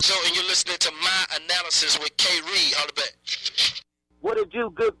So, and you're listening to My Analysis with K. Reed. Holla back. What it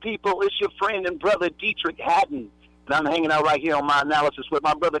do, good people? It's your friend and brother Dietrich Haddon. And I'm hanging out right here on My Analysis with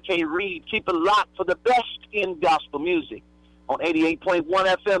my brother K. Reed. Keep it locked for the best in gospel music on 88.1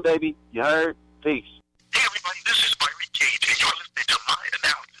 FM, baby. You heard? Peace. Hey, everybody, this is Byron Cage, and you're listening to My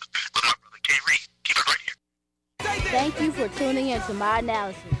Analysis with my brother K. Reed. Keep it right here. Thank you for tuning in to My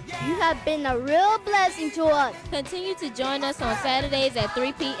Analysis. You have been a real blessing to us. Continue to join us on Saturdays at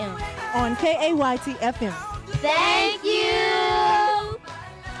 3 p.m. on KAYT FM. Thank you.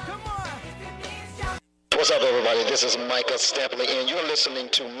 What's up, everybody? This is Micah Stampley, and you're listening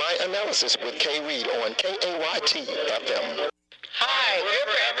to My Analysis with K. Reed on KAYT FM. Hi, we're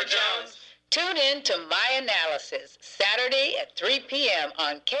Forever Jones. Tune in to My Analysis, Saturday at 3 p.m.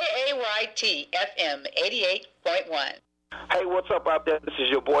 on KAYT FM 88.1. Hey, what's up out there? This is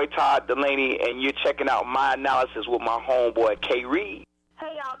your boy Todd Delaney, and you're checking out My Analysis with my homeboy K. Reed.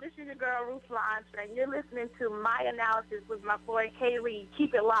 Hey, y'all, this is your girl, Ruth LaAntra, and you're listening to My Analysis with my boy K. Reed.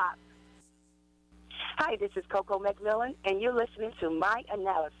 Keep it locked. Hi, this is Coco McMillan, and you're listening to My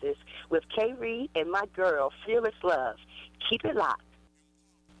Analysis with K. Reed and my girl, Fearless Love. Keep it locked.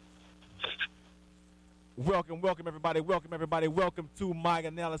 Welcome, everybody. Welcome to My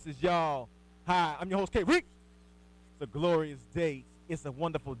Analysis, y'all. Hi, I'm your host, K. Reed. It's a glorious day. It's a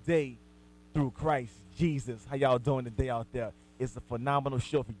wonderful day through Christ Jesus. How y'all doing today out there? It's a phenomenal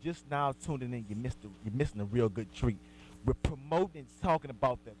show. If you're just now tuning in, you're missing a real good treat. We're promoting and talking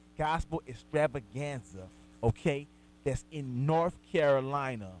about the gospel extravaganza, okay, that's in North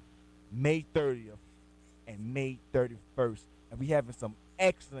Carolina, May 30th and May 31st. And we having some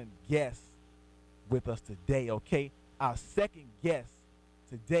excellent guests with us today, okay? Our second guest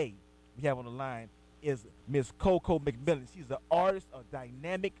today we have on the line is Miss Coco McMillan. She's an artist, a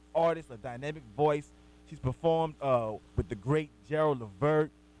dynamic voice. She's performed with the great Gerald Levert,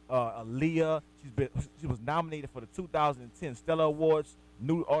 Aaliyah. She was nominated for the 2010 Stellar Awards,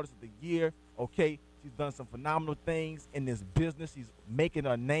 New Artist of the Year. Okay, she's done some phenomenal things in this business. She's making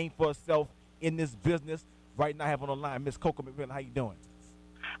a name for herself in this business. Right now, I have on the line Miss Coco McMillan. How you doing?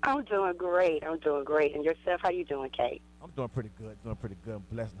 I'm doing great. And yourself, how you doing, Kate? I'm doing pretty good.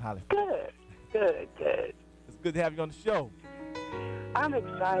 Blessed and highly. Good. It's good to have you on the show. I'm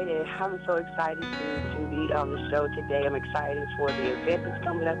excited. I'm so excited to be on the show today. I'm excited for the event that's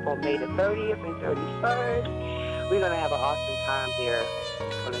coming up on May the 30th and 31st. We're going to have an awesome time there.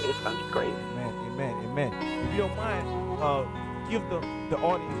 It's going to be great. Amen. If you don't mind, give the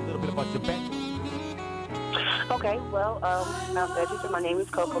audience a little bit about your background. Okay, well, my name is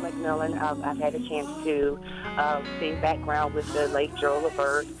Coco McMillan. I've had a chance to sing background with the late Gerald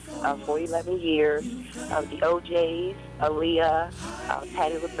Levert for 11 years. The OJs, Aaliyah,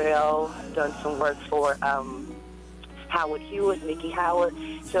 Patti LaBelle, done some work for Howard Hewitt, Mickey Howard.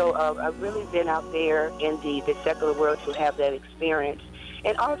 So I've really been out there in the secular world to have that experience.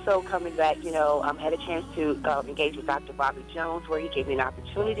 And also coming back, had a chance to engage with Dr. Bobby Jones, where he gave me an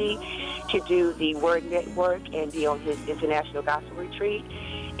opportunity to do the Word Network and be on his International Gospel Retreat.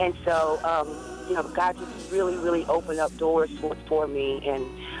 And so, God just really, really opened up doors for me. And,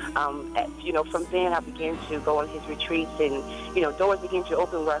 from then I began to go on his retreats and, doors began to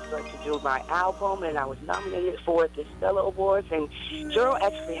open where I started to do my album, and I was nominated for the Stellar Awards. And Gerald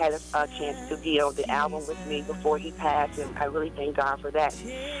actually had a chance to be on the album with me before he passed, and I really thank God for that.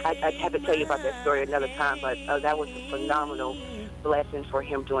 I have to tell you about that story another time, but that was a phenomenal blessing for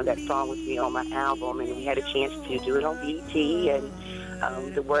him doing that song with me on my album, and we had a chance to do it on BET and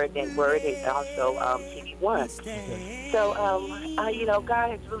the Word Network and also TV One. So,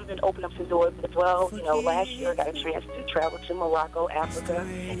 God has really been opening up some doors as well. Last year I got a chance to travel to Morocco, Africa.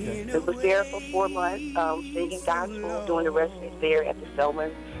 I was there for 4 months, singing gospel, doing the residence there at the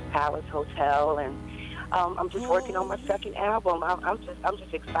Selman Palace Hotel, and I'm just working on my second album. I'm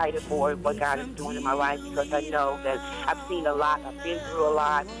just excited for what God is doing in my life, because I know that I've seen a lot, I've been through a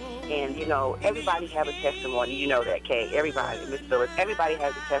lot, and everybody has a testimony. You know that, Kay. Everybody, Miss Phyllis, everybody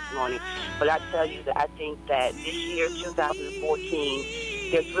has a testimony. But I tell you that I think that this year,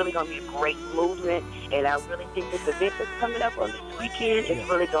 2014, there's really going to be a great movement, and I really think this event that's coming up on this weekend is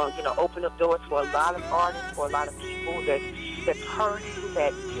really going to open up doors for a lot of artists, for a lot of people that's hurting,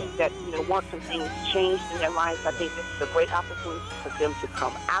 that want some things changed in their lives. I think this is a great opportunity for them to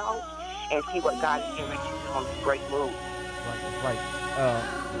come out and see what God is doing on this great move. Right.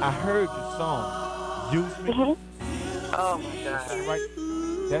 I heard your song, Use Me. Mm-hmm. Oh, my God. Right?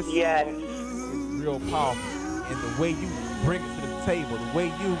 That's real powerful. And the way you bring it to the table, the way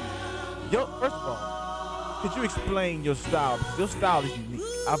first of all, could you explain your style? Because your style is unique.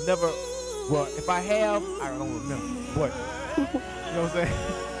 I've never, if I have, I don't remember. But, you know what I'm saying?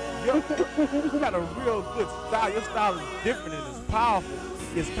 You got a real good style. Your style is different and it's powerful.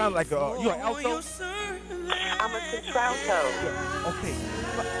 It's kind of like a, you're an alto? I'm a contralto. Okay.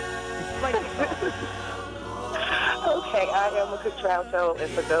 Explain yourself. Okay, I am a contralto,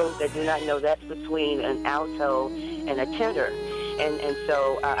 and for those that do not know, that's between an alto and a tenor. And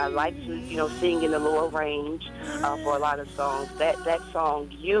so I like to, sing in the lower range for a lot of songs. That song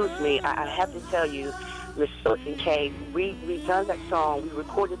used me. I have to tell you, Miss Sophie K, we done that song. We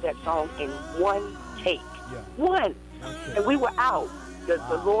recorded that song in one take. Yeah. One. Okay. And we were out.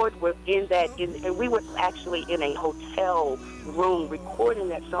 The Lord was in that, and we were actually in a hotel room recording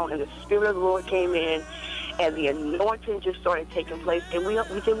that song, and the Spirit of the Lord came in, and the anointing just started taking place, and we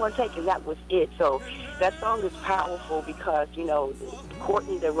did one take, and that was it. So that song is powerful because,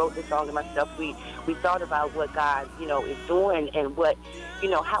 Courtney that wrote the song and myself, we thought about what God, is doing and what,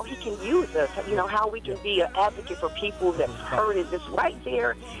 how he can use us, how we can be an advocate for people that's hurting, just right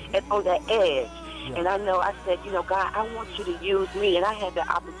there and on that edge. Yeah. And I said, God, I want you to use me. And I had the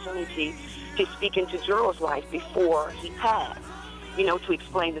opportunity to speak into Gerald's life before he passed, to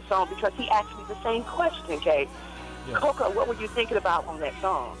explain the song, because he asked me the same question, Kay. Yeah. Coco, what were you thinking about on that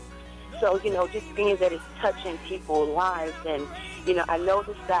song? So, just being that it's touching people's lives. And, I know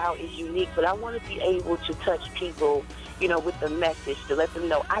the style is unique, but I want to be able to touch people, with the message to let them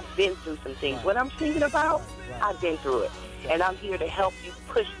know I've been through some things. Right. What I'm singing about, I've been through it. And I'm here to help you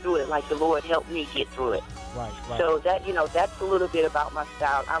push through it like the Lord helped me get through it. Right. So that, that's a little bit about my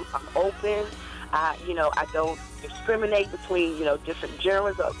style. I'm open. I don't discriminate between, different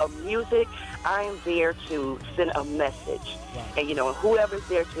genres of music. I am there to send a message. Right. And, whoever's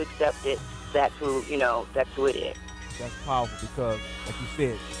there to accept it, that's who it is. That's powerful because, like you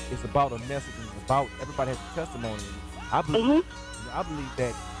said, it's about a message. It's about everybody has a testimony. I believe, I believe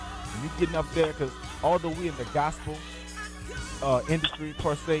that when you're getting up there, because although we're in the gospel industry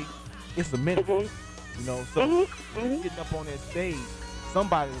per se, it's a ministry, so when you're getting up on that stage,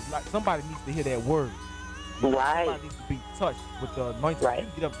 somebody needs to hear that word. Right. Somebody needs to be touched with the anointing. Right. You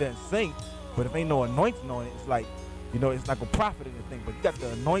can get up there and sing, but if ain't no anointing on it, it's like, it's not gonna profit anything. But you got the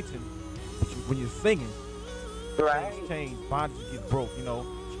anointing when you're singing. Right. Things change, bondages get broke,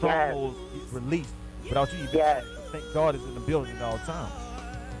 strongholds get released. Without you, thank God is in the building at all times.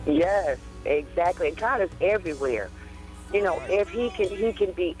 Yes, exactly. And God is everywhere. If he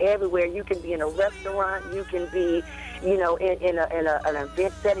can be everywhere. You can be in a restaurant. You can be, in an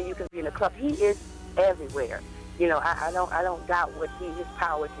event setting. You can be in a club. He is everywhere. I don't doubt what his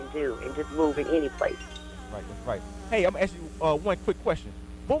power can do and just move in any place. Right, that's right. Hey, I'm gonna ask you one quick question.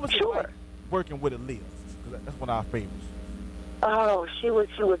 What was it like working with Aaliyah? Because that's one of our favorites. Oh, she was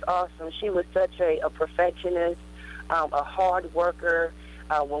awesome. She was such a perfectionist, a hard worker.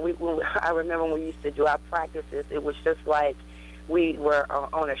 I remember when we used to do our practices, it was just like we were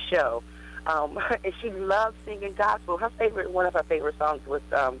on a show. And she loved singing gospel. One of her favorite songs was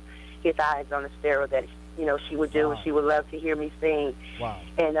 "His Eyes on a Sparrow" that she would do. Wow. And she would love to hear me sing. Wow.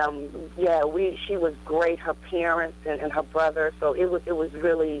 And she was great. Her parents and her brother. So it was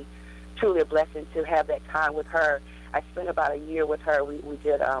really truly a blessing to have that time with her. I spent about a year with her. We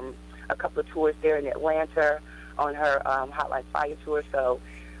did a couple of tours there in Atlanta on her Hotline Fire tour. So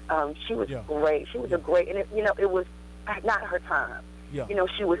she was great. She was a great, and it was not her time. Yeah.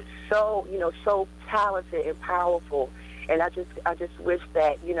 She was so talented and powerful. And I just wish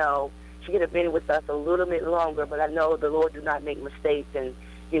that, she could have been with us a little bit longer, but I know the Lord do not make mistakes, and,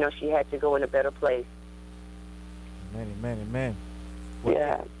 she had to go in a better place. Man. Well,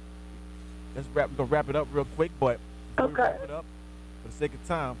 yeah. We're going to wrap it up real quick, but before we wrap it up, for the sake of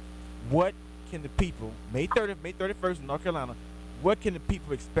time, what can the people, May 31st in North Carolina, what can the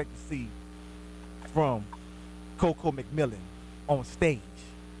people expect to see from Coco McMillan on stage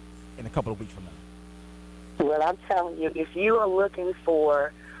in a couple of weeks from now? Well, I'm telling you, if you are looking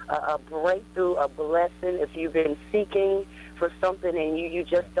for a breakthrough, a blessing, if you've been seeking for something and you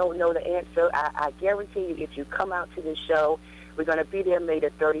just don't know the answer, I guarantee you, if you come out to this show, we're going to be there May the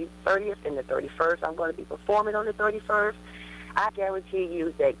 30th and the 31st. I'm going to be performing on the 31st. I guarantee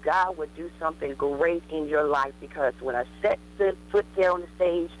you that God would do something great in your life, because when I set the foot there on the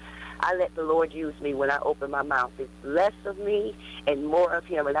stage, I let the Lord use me when I open my mouth. It's less of me and more of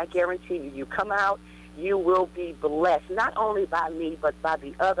him. And I guarantee you, you come out, you will be blessed, not only by me, but by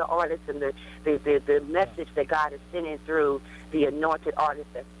the other artists and the message that God is sending through the anointed artists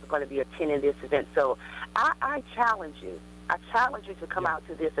that's going to be attending this event. So I challenge you. I challenge you to come out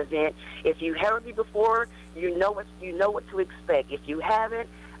to this event. If you heard me before, you know what to expect. If you haven't,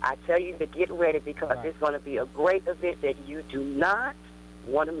 I tell you to get ready, because it's going to be a great event that you do not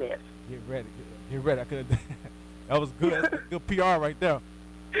want to miss. Get ready. Get ready. That was good. That's good PR right there.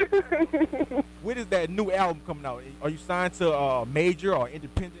 When is that new album coming out? Are you signed to a major or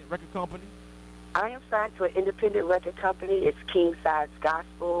independent record company? I am signed to an independent record company. It's King Size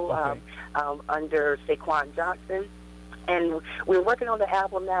Gospel, under Saquon Johnson. And we're working on the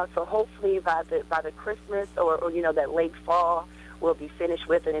album now, so hopefully by the Christmas or that late fall, we'll be finished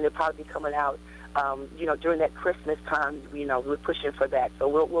with it, and it'll probably be coming out, during that Christmas time. We're pushing for that, so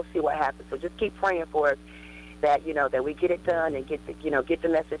we'll see what happens. So just keep praying for us that that we get it done and get the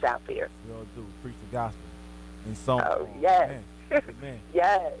message out there. We'll do preach the gospel in song. Oh yes, man.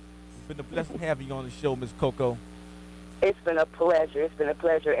 Yes. It's been a blessing having you on the show, Miss Coco. It's been a pleasure. It's been a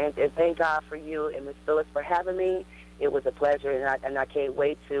pleasure, and thank God for you and Miss Phyllis for having me. It was a pleasure, and I can't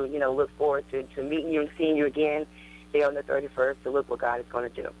wait to look forward to meeting you and seeing you again there on the 31st to look what God is going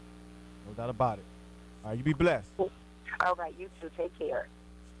to do. No doubt about it. All right, you be blessed. All right, you too. Take care.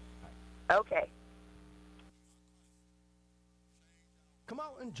 Okay. Come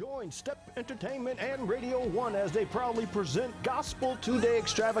out and join Step Entertainment and Radio 1 as they proudly present Gospel 2-Day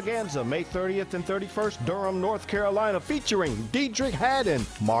Extravaganza, May 30th and 31st, Durham, North Carolina, featuring Dietrich Haddon,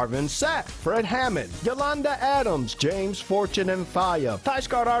 Marvin Sapp, Fred Hammond, Yolanda Adams, James Fortune and Faya, Thai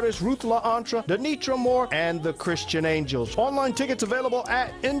Scout artist Ruth LaAntra, Denitra Moore, and the Christian Angels. Online tickets available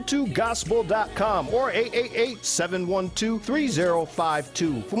at intogospel.com or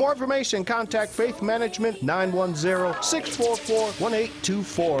 888-712-3052. For more information, contact Faith Management 910-644-1824.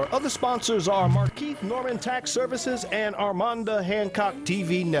 Other sponsors are Markeith Norman Tax Services and Armanda Hancock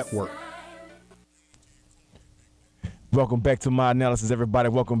TV Network. Welcome back to My Analysis, everybody.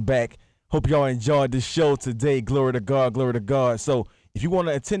 Welcome back. Hope y'all enjoyed the show today. Glory to God, glory to God. So if you want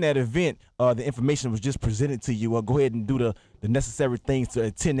to attend that event, the information was just presented to you. Go ahead and do the necessary things to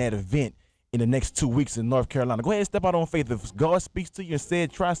attend that event in the next 2 weeks in North Carolina. Go ahead and step out on faith. If God speaks to you and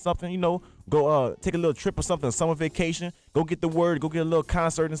said try something, go take a little trip or something, a summer vacation. Go get the word. Go get a little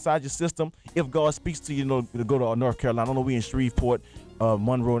concert inside your system. If God speaks to you, to go to North Carolina. I don't know we in Shreveport,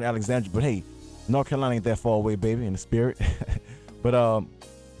 Monroe, and Alexandria, but hey, North Carolina ain't that far away, baby, in the spirit. But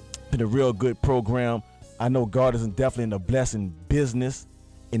been a real good program. I know God is definitely in the blessing business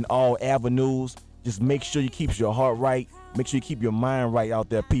in all avenues. Just make sure you keep your heart right. Make sure you keep your mind right out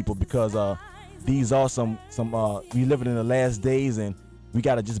there, people, because these are some we living in the last days, and we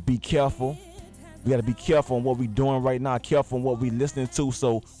got to just be careful. We got to be careful on what we doing right now, careful on what we listening to.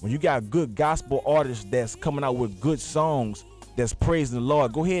 So when you got good gospel artists that's coming out with good songs that's praising the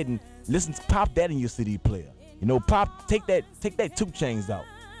Lord, go ahead and listen, pop that in your CD player. Take that 2 Chainz out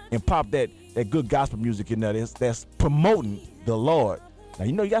and pop that good gospel music in there that's promoting the Lord. Now,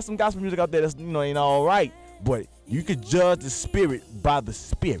 you got some gospel music out there that's, ain't all right, but you could judge the spirit by the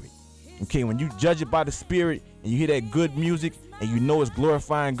spirit. Okay, when you judge it by the spirit and you hear that good music and it's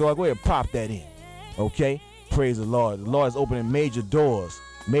glorifying God, go ahead and pop that in. Okay? Praise the Lord. The Lord is opening major doors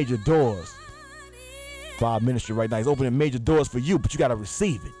for our ministry right now. He's opening major doors for you, but you got to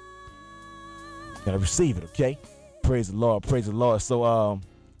receive it. You got to receive it, okay? Praise the Lord. Praise the Lord. So,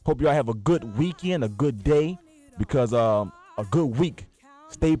 hope y'all have a good weekend, a good day, because a good week.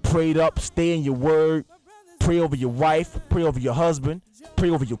 Stay prayed up. Stay in your word. Pray over your wife. Pray over your husband. Pray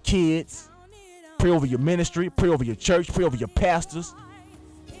over your kids. Pray over your ministry. Pray over your church. Pray over your pastors.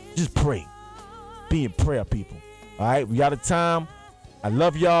 Just pray. Be in prayer, people. All right? We out of time. I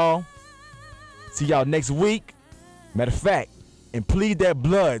love y'all. See y'all next week. Matter of fact, and plead that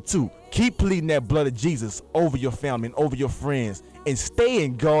blood, too. Keep pleading that blood of Jesus over your family and over your friends. And stay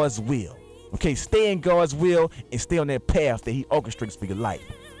in God's will. Okay? Stay in God's will and stay on that path that He orchestrates for your life.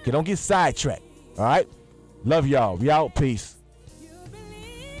 Okay? Don't get sidetracked. All right? Love y'all. We out. Peace.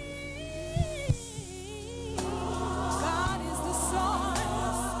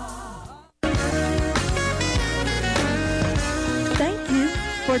 Thank you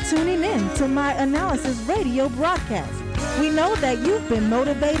for tuning in to My Analysis radio broadcast. We know that you've been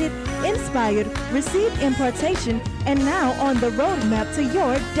motivated, inspired, received impartation, and now on the roadmap to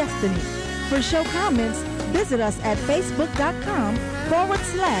your destiny. For show comments, visit us at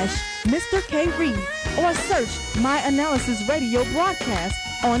facebook.com/Mr. K. Reed or search My Analysis Radio Broadcast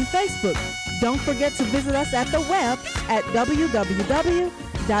on Facebook. Don't forget to visit us at the web at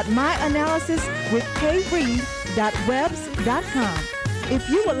www.myanalysiswithkreed.webs.com. If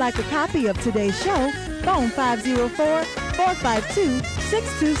you would like a copy of today's show, phone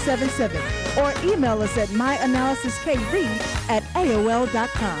 504-452-6277 or email us at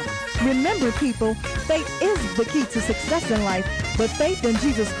myanalysiskreed@aol.com. Remember, people, faith is the key to success in life, but faith in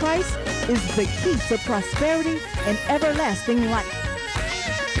Jesus Christ is the key to prosperity and everlasting life.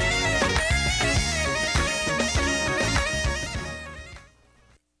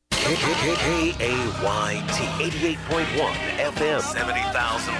 KAYT 88.1 FM, 70,000